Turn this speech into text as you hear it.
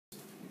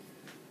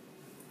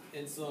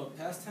It's a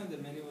pastime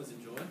that many of us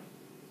enjoy,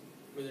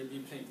 whether it be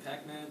playing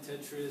Pac-Man,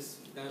 Tetris,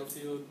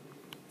 Battlefield,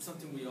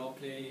 something we all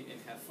play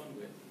and have fun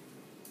with.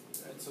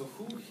 Right, so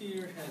who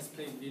here has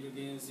played video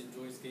games,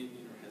 enjoys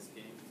gaming, or has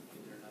gamed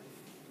in their life?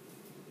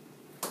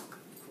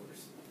 Of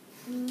course.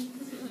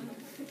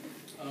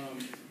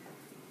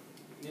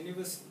 Many of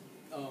us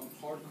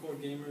hardcore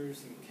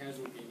gamers and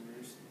casual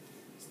gamers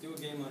still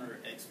game on our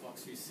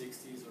Xbox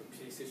 360s or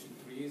PlayStation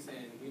 3s,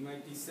 and we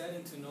might be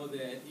saddened to know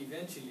that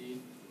eventually,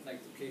 like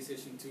the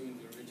PlayStation 2 and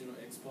the original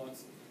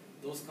Xbox,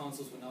 those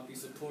consoles will not be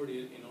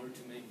supported in order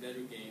to make better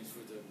games for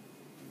the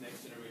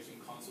next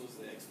generation consoles,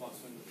 the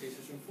Xbox One and the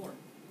PlayStation 4.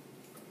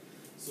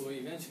 So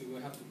eventually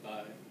we'll have to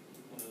buy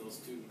one of those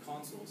two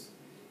consoles.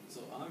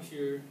 So I'm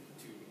here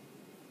to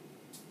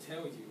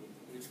tell you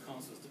which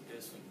console is the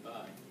best one to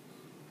buy.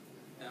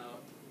 Now,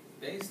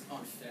 based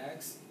on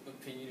facts,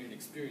 opinion, and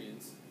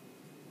experience,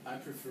 I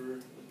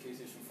prefer the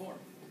PlayStation 4.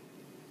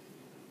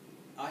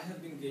 I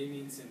have been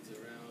gaming since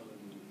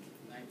around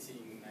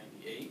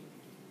 1998,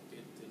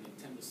 with the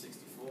Nintendo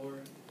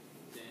 64,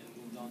 then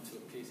moved on to a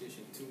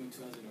PlayStation 2 in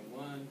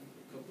 2001.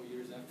 A couple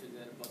years after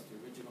that, I bought the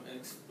original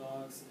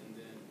Xbox, and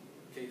then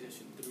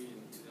PlayStation 3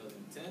 in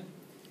 2010.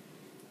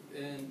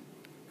 And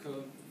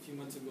a few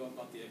months ago, I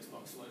bought the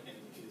Xbox One and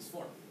the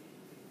PS4.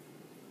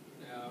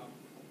 Now,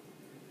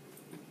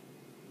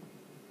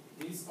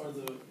 these are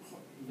the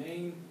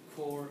main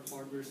core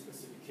hardware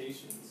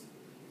specifications.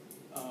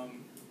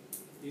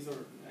 These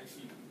are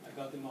actually, I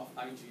got them off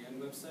IGN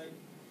website,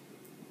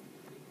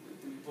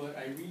 but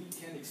I really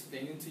can't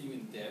explain it to you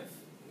in depth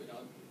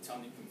without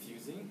sounding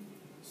confusing.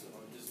 So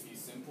I'll just be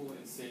simple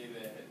and say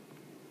that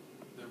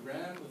the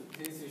RAM of the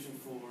PlayStation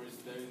 4 is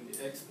better than the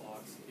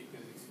Xbox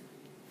because it's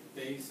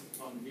based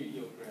on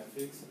video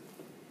graphics,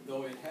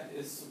 though it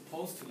is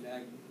supposed to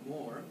lag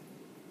more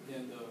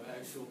than the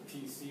actual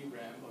PC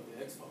RAM of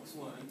the Xbox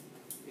One.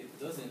 It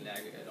doesn't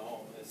lag at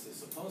all as it's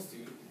supposed to.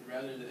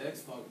 Rather, the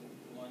Xbox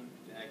One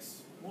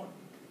lags more.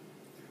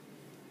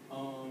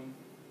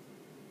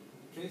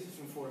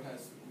 PlayStation 4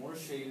 has more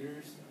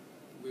shaders,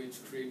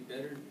 which create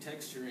better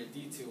texture and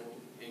detail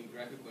in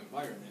graphical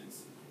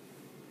environments,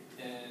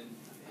 and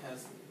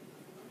has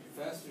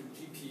faster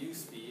GPU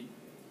speed.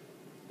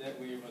 That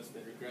way it runs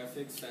better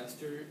graphics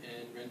faster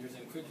and renders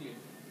them quickly,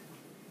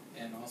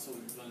 and also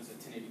it runs at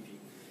 1080p.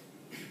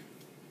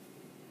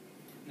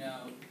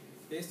 Now,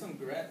 based on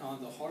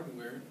the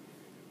hardware,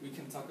 we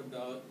can talk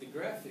about the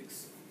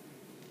graphics.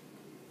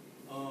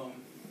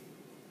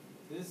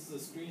 This is a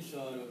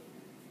screenshot of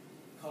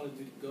Call of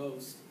Duty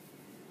Ghost.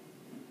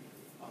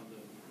 On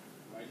the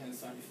right-hand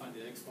side, you find the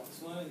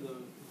Xbox One, and the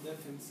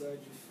left-hand side,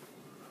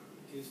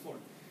 you PS4.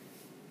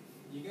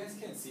 You guys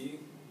can't see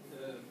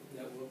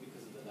that well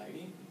because of the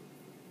lighting,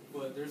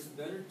 but there's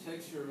better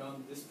texture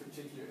around this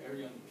particular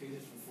area on the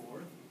PlayStation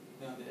 4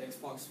 than on the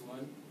Xbox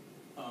One.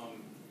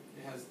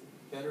 It has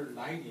better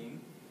lighting.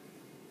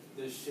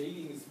 The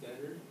shading is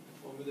better.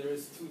 Over there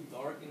is too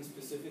dark in a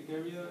specific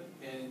area,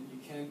 and you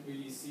can't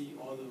really see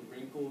all the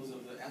wrinkles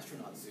of the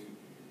astronaut suit.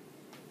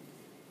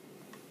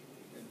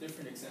 A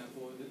different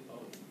example,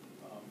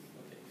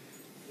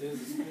 is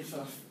a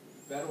screenshot of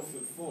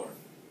Battlefield 4.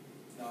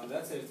 Now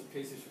that says the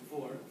PlayStation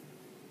 4.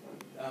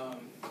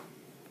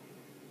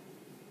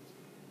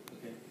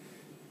 Okay.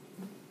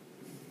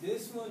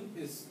 This one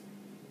is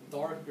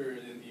darker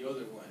than the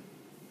other one.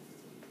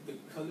 The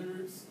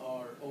colors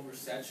are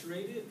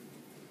oversaturated,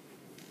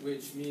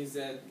 which means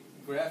that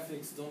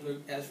graphics don't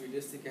look as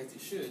realistic as they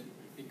should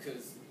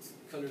because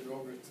colors are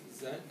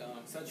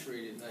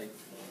oversaturated. Like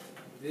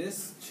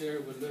this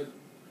chair would look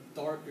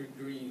darker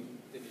green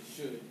than it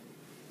should.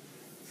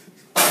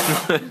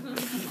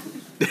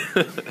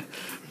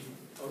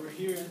 Over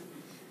here,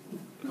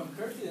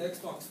 compared to the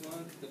Xbox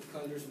One, the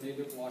colors may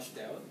look washed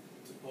out,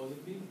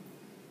 supposedly,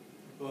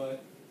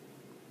 but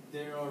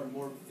they are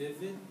more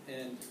vivid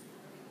and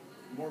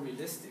more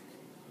realistic.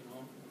 You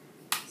know,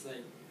 it's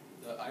like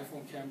the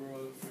iPhone camera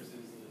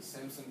versus the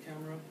Samsung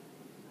camera.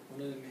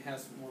 One of them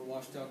has more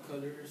washed out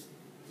colors,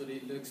 so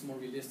it looks more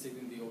realistic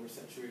than the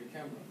oversaturated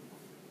camera,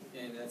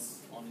 and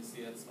that's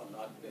honestly a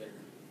lot better.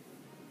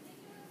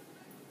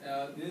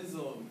 This is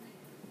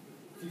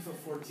FIFA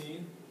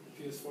 14,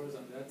 PS4 is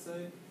on that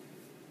side.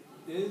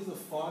 This is a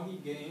foggy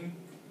game.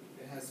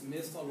 It has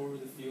mist all over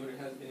the field.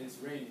 It's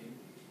raining.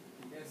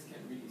 You guys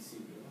can't really see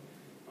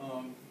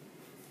though.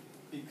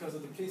 Because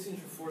of the PlayStation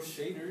 4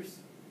 shaders,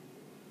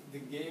 the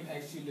game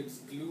actually looks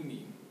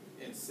gloomy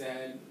and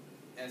sad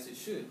as it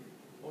should.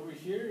 Over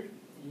here,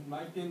 you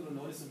might be able to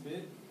notice a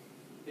bit.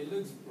 It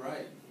looks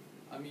bright.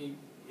 I mean,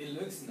 it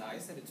looks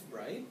nice that it's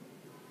bright,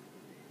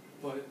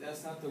 but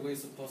that's not the way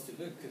it's supposed to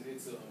look because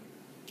it's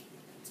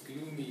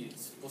gloomy.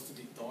 It's supposed to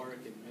be dark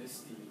and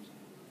misty,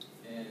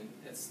 and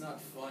it's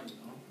not fun, you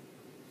know.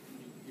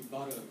 You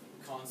bought a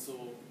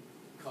console,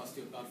 cost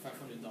you about $500,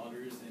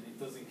 and it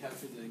doesn't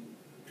capture the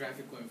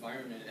graphical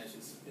environment as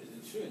it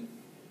should.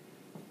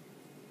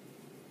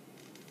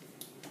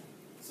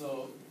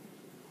 So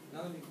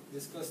now that we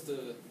discussed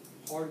the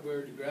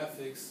hardware, the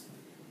graphics,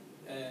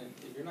 and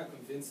if you're not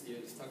convinced yet,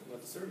 let's talk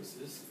about the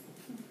services.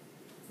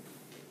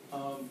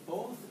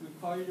 Both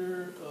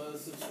require a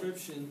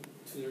subscription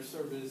to their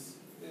service.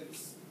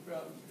 It's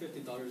about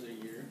 $50 a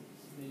year,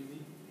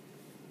 maybe.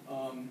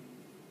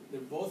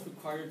 They're both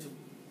required to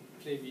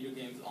play video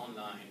games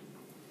online.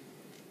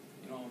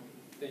 You know,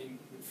 playing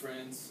with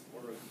friends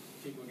or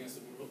people against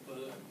the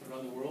world,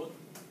 around the world.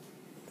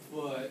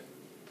 But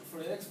for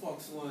the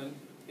Xbox One,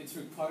 it's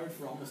required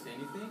for almost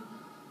anything.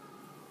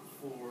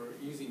 For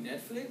using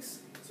Netflix,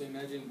 so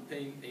imagine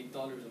paying $8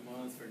 a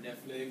month for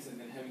Netflix and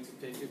then having to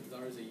pay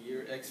 $50 a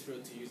year extra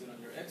to use it on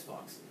your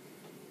Xbox.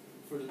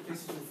 For the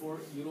PlayStation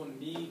 4, you don't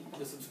need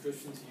the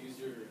subscription to use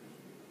your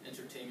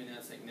entertainment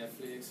apps like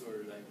Netflix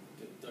or like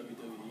the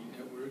WWE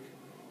network.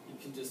 You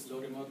can just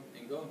load them up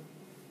and go,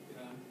 you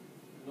know,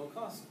 no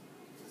cost.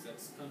 Because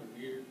that's kind of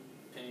weird,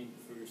 paying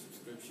for your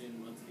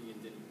subscription monthly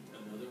and then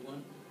another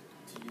one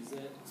to use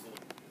that.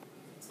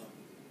 So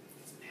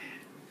it's bad.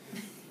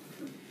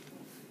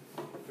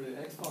 For the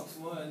Xbox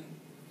One,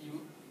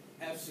 you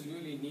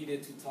absolutely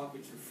needed to talk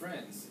with your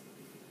friends,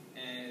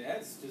 and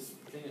that's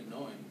just plain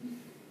annoying.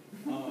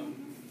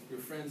 Your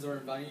friends are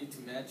inviting you to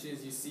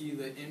matches, you see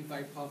the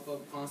invite pop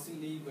up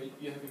constantly, but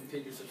you haven't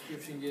paid your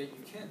subscription yet.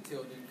 You can't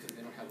tell them because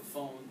they don't have a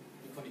phone.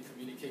 You can only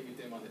communicate with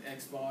them on the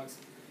Xbox,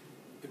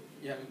 but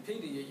you haven't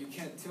paid it yet. You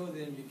can't tell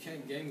them, you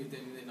can't game with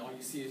them, and then all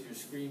you see is your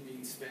screen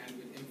being spammed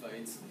with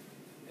invites,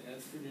 and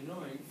that's pretty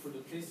annoying. For the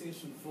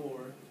PlayStation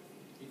 4,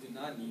 you do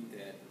not need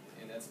that.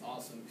 And that's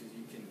awesome because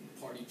you can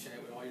party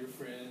chat with all your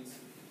friends.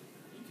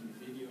 You can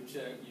video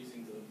chat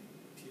using the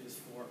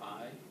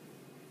PS4i,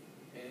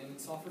 and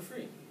it's all for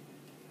free.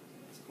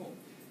 That's cool.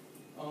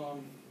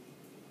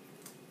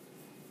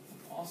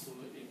 Also,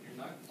 if you're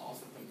not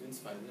also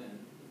convinced by then,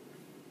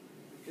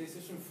 the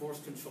PlayStation 4's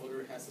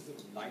controller has this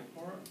little light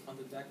bar on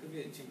the back of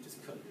it. It changes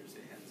colors.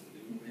 It has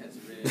blue, it has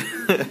red,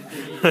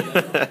 green,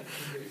 yellow.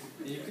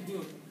 And you can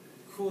do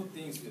cool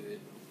things with it.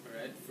 All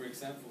right. For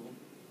example,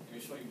 let me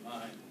show you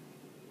mine.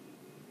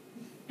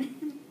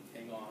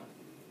 Hang on.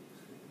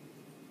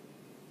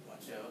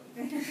 Watch out.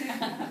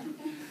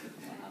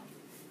 Wow.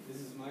 This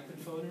is my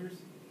controllers.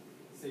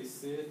 Say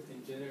Sith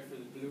and Jedi for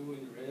the blue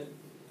and the red.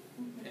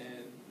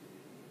 And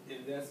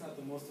if that's not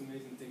the most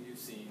amazing thing you've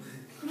seen,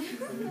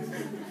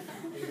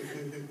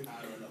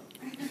 I don't know.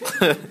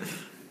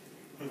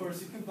 Of course,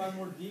 you can buy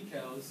more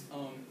decals.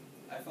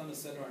 I found a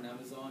seller on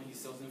Amazon. He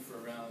sells them for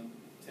around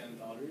 $10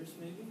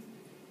 maybe.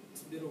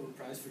 It's a bit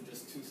overpriced for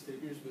just 2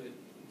 stickers, but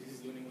this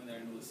is the only one that I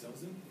know that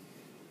sells them.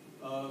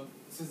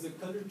 Since the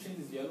color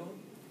changes yellow,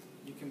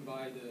 you can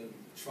buy the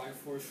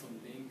Triforce from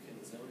Link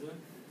and Zelda.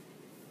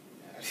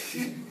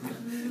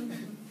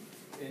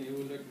 And it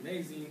will look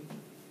amazing.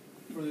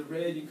 For the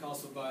red, you can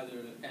also buy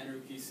the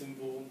anarchy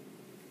symbol,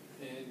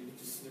 and it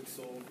just looks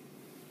so...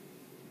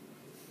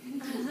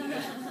 And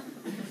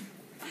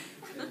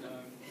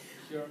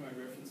here are my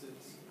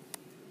references.